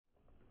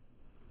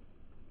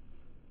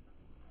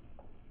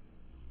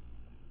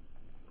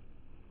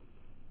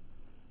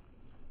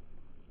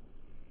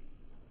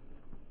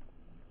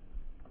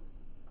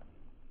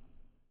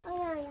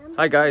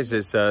Hi guys,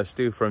 it's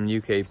Stu from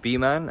UK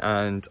Bee-Man,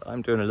 and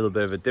I'm doing a little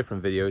bit of a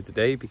different video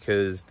today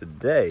because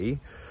today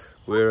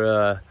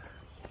we're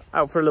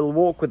out for a little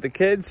walk with the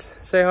kids.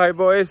 Say hi,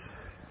 boys.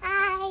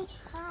 Hi.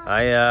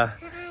 Hi.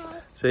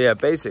 So yeah,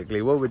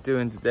 basically what we're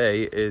doing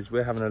today is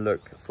we're having a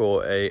look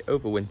for a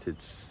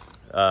overwintered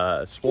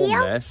swarm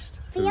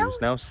nest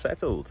who's now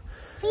settled.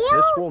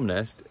 This swarm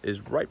nest is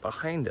right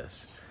behind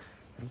us.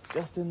 It's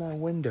just in that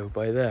window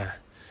by there.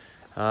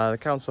 The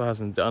council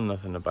hasn't done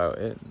nothing about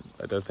it.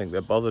 I don't think they're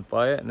bothered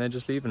by it, and they're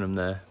just leaving them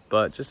there.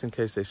 But just in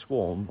case they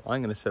swarm,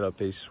 I'm going to set up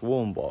a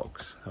swarm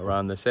box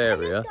around this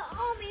area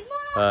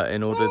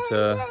in order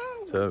to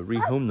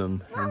rehome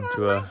them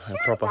into a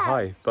proper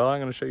hive. But I'm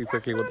going to show you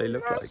quickly what they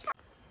look like.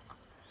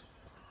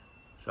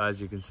 So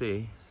as you can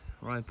see,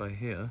 right by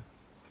here,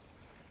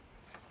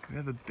 we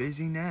have a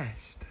busy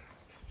nest.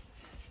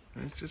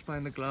 And it's just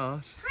behind the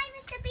glass. Hi,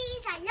 Mr.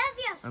 Bees, I love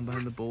you. And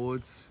behind the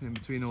boards, in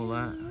between all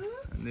that.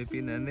 And they've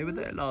been there, and they were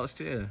there last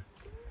year.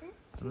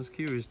 I was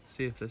curious to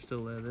see if they're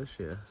still there this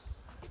year.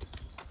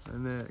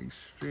 And they're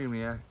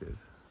extremely active.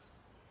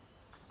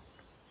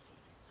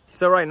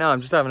 So right now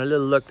I'm just having a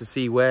little look to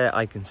see where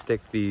I can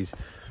stick these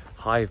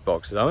hive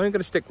boxes. I'm only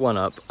going to stick one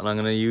up, and I'm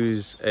going to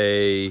use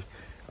a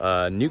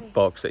nuke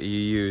box that you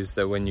use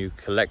that when you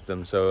collect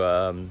them. So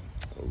I'm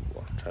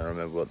trying to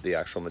remember what the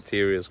actual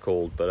material is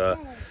called, but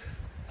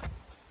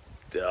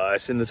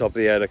it's in the top of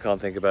the head. I can't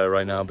think about it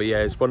right now, but yeah,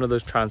 it's one of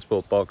those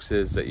transport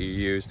boxes that you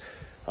use.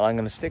 I'm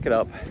going to stick it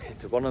up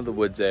into one of the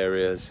woods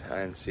areas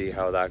and see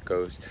how that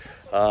goes.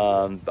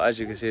 But as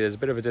you can see, there's a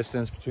bit of a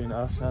distance between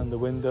us and the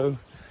window,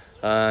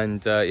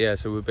 and yeah,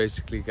 so we're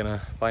basically going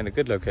to find a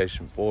good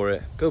location for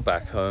it, go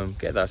back home,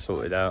 get that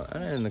sorted out,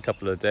 and in a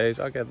couple of days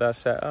I'll get that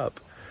set up.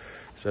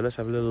 So let's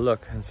have a little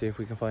look and see if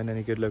we can find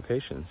any good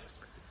locations.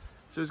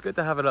 So it's good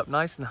to have it up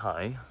nice and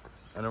high.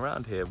 And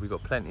around here we've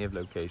got plenty of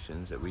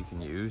locations that we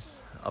can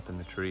use, up in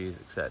the trees,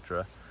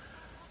 etc.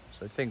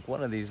 So I think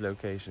one of these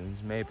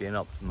locations may be an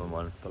optimum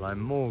one, but I'm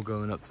more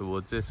going up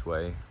towards this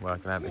way where I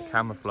can have it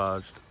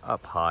camouflaged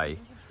up high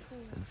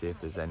and see if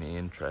there's any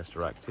interest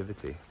or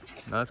activity.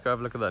 Now let's go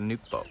have a look at that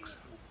nuke box.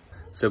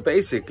 So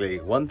basically,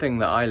 one thing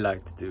that I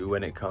like to do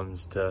when it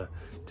comes to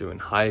doing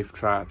hive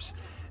traps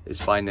is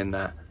finding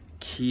that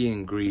key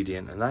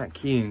ingredient, and that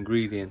key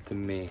ingredient to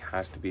me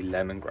has to be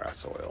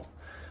lemongrass oil.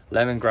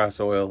 Lemongrass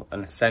oil,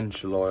 an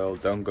essential oil,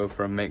 don't go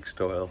for a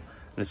mixed oil.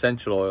 An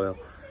essential oil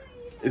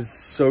is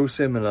so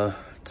similar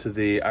to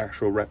the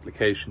actual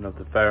replication of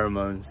the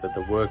pheromones that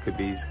the worker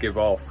bees give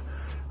off,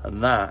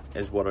 and that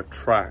is what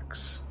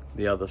attracts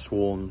the other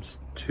swarms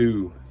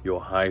to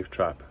your hive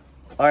trap.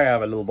 I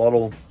have a little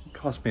bottle, it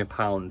cost me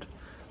 £1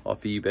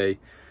 off eBay,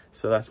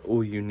 so that's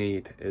all you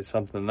need is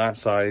something that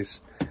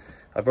size.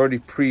 I've already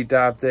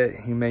pre-dabbed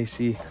it. You may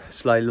see a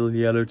slight little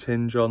yellow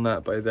tinge on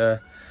that by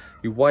there.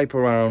 You wipe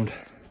around,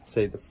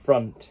 say, the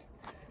front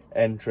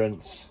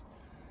entrance.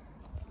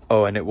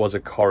 Oh, and it was a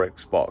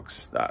Corex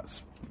box.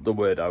 That's the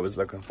word I was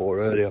looking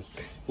for earlier.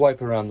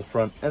 Wipe around the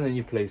front, and then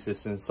you place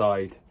this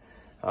inside.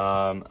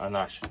 And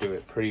that should do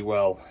it pretty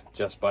well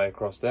just by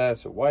across there.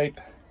 So wipe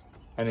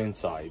and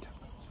inside.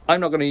 I'm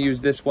not going to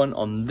use this one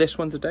on this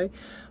one today.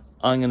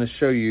 I'm going to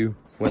show you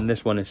when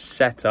this one is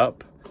set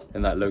up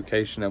in that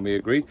location and we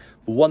agree.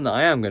 But one that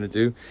I am going to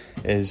do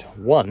is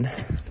one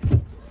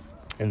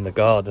in the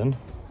garden.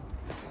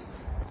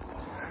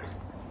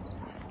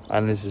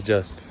 And this is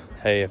just,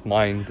 hey, if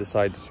mine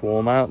decide to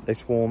swarm out, they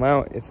swarm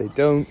out. If they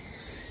don't,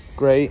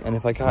 great. And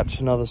if I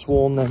catch another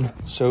swarm, then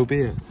so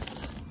be it.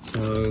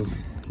 So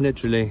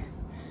literally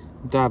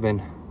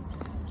dabbing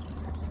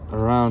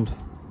around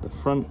the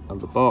front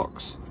of the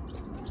box,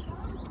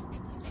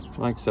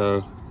 like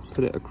so.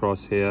 Put it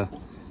across here,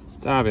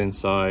 dab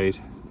inside.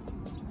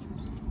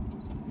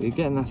 You're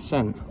getting that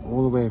scent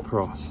all the way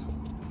across.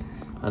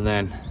 And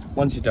then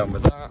once you're done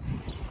with that,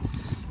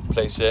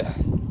 place it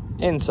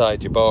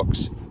inside your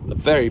box, the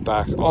very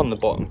back on the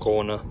bottom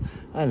corner,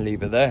 and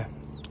leave it there,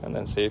 and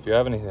then see if you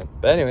have anything.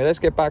 But anyway, let's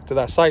get back to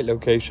that site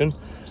location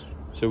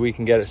so we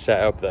can get it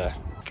set up there.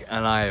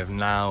 And I have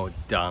now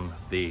done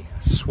the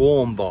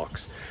swarm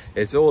box.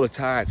 It's all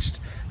attached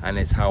and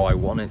it's how I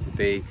want it to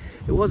be.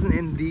 It wasn't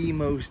in the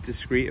most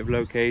discreet of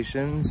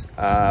locations,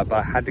 but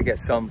I had to get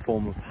some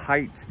form of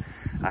height.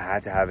 I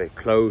had to have it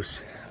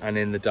close and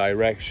in the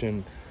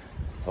direction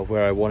of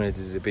where I wanted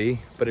it to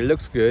be. But it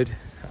looks good,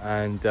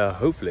 and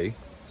hopefully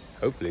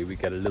we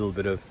get a little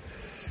bit of,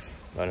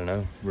 I don't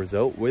know,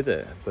 result with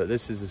it. But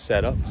this is a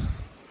setup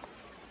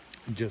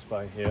just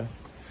by here.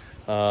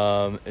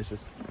 It's a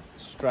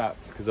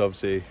strapped because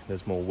obviously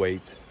there's more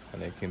weight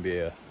and it can be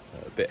a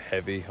bit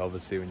heavy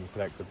obviously when you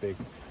collect a big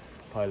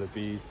pile of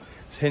bees.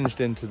 It's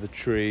hinged into the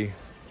tree,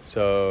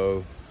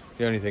 so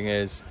the only thing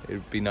is it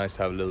would be nice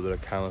to have a little bit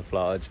of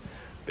camouflage.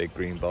 Big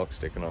green box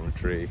sticking on a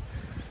tree,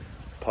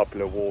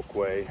 popular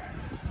walkway.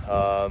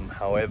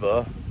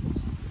 However,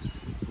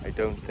 I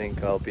don't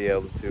think I'll be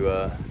able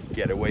to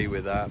get away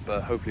with that,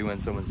 but hopefully when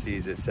someone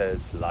sees it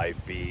says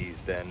live bees,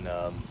 then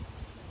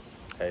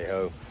hey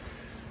ho,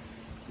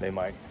 they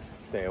might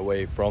stay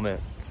away from it.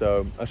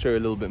 So I'll show you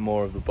a little bit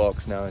more of the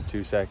box now in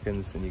 2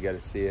 seconds, and you get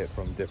to see it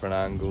from different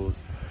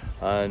angles.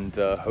 And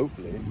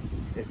hopefully,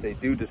 if they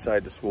do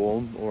decide to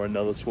swarm or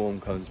another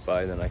swarm comes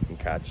by, then I can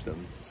catch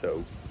them.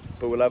 So,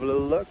 but we'll have a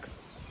little look.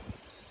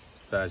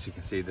 So as you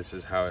can see, this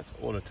is how it's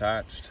all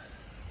attached.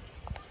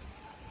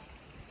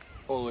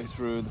 All the way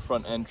through the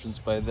front entrance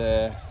by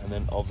there, and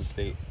then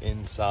obviously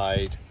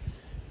inside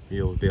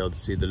you'll be able to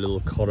see the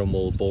little cotton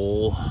wool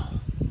ball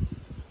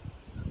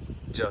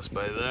just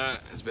by there.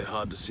 It's a bit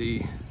hard to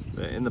see,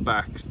 but in the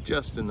back,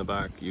 just in the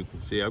back, you can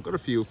see I've got a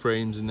few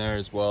frames in there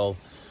as well.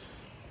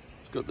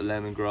 It's got the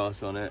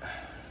lemongrass on it.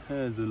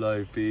 There's the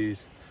live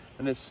bees,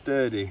 and it's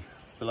sturdy,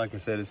 but like I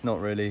said, it's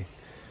not really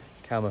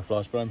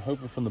camouflage, but I'm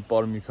hoping from the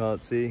bottom you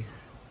can't see.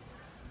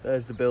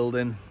 There's the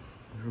building,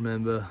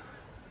 remember,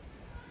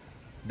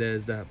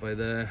 there's that by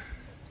there.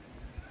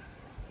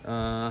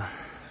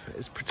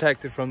 It's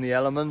protected from the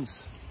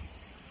elements.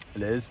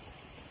 It is.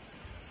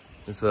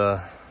 It's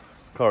a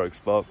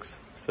Corex box,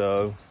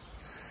 so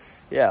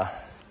yeah.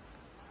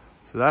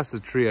 So that's the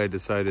tree I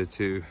decided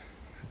to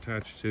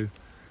attach to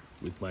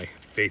with my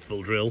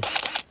faithful drill.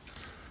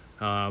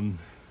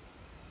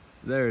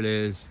 There it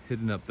is,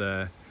 hidden up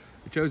there.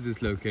 I chose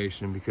this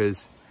location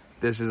because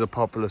this is a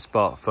popular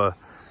spot for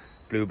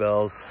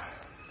bluebells,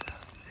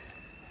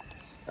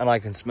 and I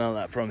can smell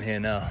that from here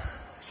now.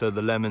 So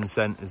the lemon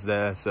scent is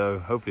there, so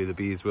hopefully the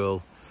bees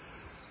will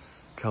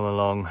come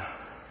along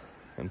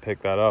and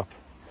pick that up.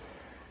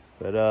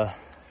 But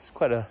it's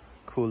quite a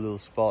cool little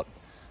spot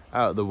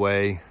out of the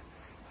way.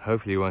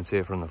 Hopefully you won't see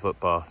it from the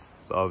footpath,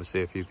 but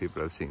obviously a few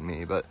people have seen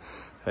me. But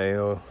hey,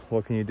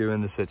 what can you do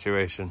in this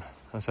situation?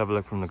 Let's have a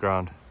look from the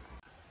ground.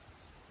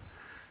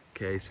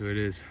 Okay, so it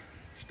is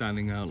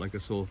standing out like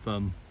a sore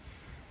thumb.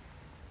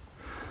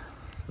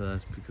 But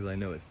that's because I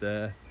know it's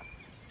there.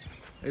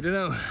 I don't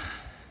know.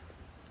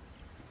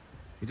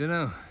 You don't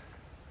know.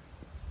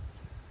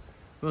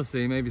 We'll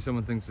see. Maybe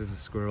someone thinks it's a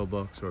squirrel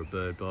box or a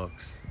bird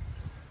box.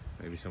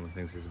 Maybe someone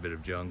thinks it's a bit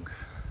of junk.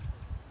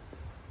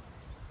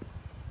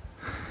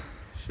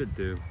 Should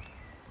do.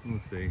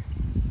 We'll see.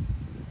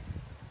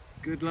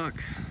 Good luck.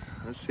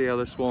 Let's see how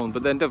they swarm.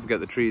 But then don't forget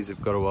the trees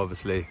have got to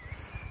obviously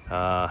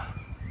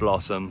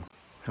blossom.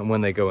 And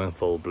when they go in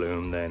full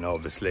bloom, then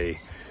obviously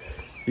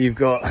you've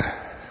got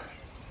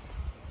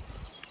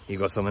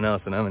something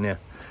else in, haven't you?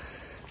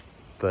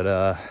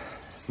 But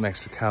some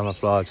extra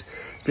camouflage.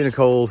 It's been a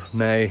cold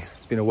May,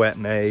 it's been a wet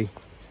May.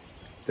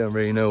 Don't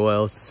really know what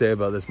else to say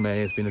about this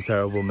May. It's been a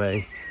terrible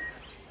May.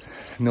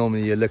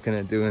 Normally you're looking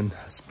at doing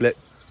a split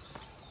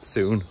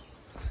soon,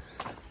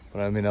 but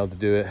I haven't been able to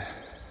do it.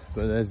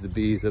 But there's the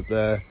bees up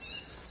there.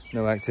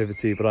 No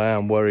activity, but I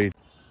am worried.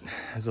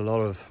 There's a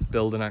lot of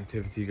building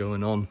activity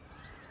going on,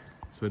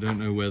 so I don't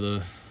know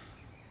whether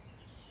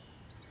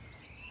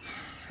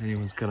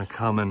anyone's gonna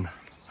come and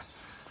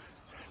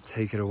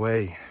take it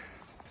away.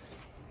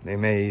 They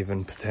may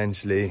even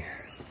potentially,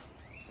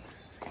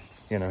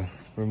 you know,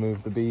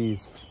 remove the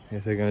bees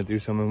if they're going to do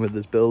something with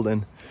this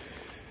building.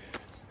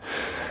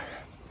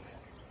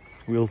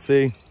 We'll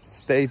see.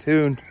 Stay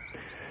tuned.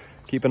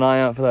 Keep an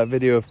eye out for that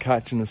video of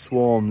catching a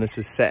swarm. This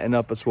is setting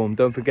up a swarm.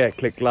 Don't forget,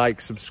 click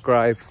like,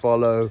 subscribe,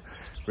 follow.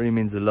 Really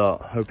means a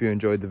lot. Hope you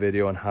enjoyed the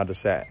video on how to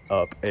set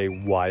up a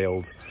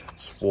wild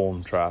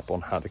swarm trap, on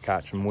how to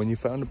catch them when you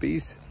found the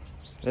bees.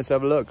 Let's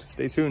have a look.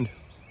 Stay tuned.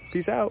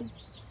 Peace out.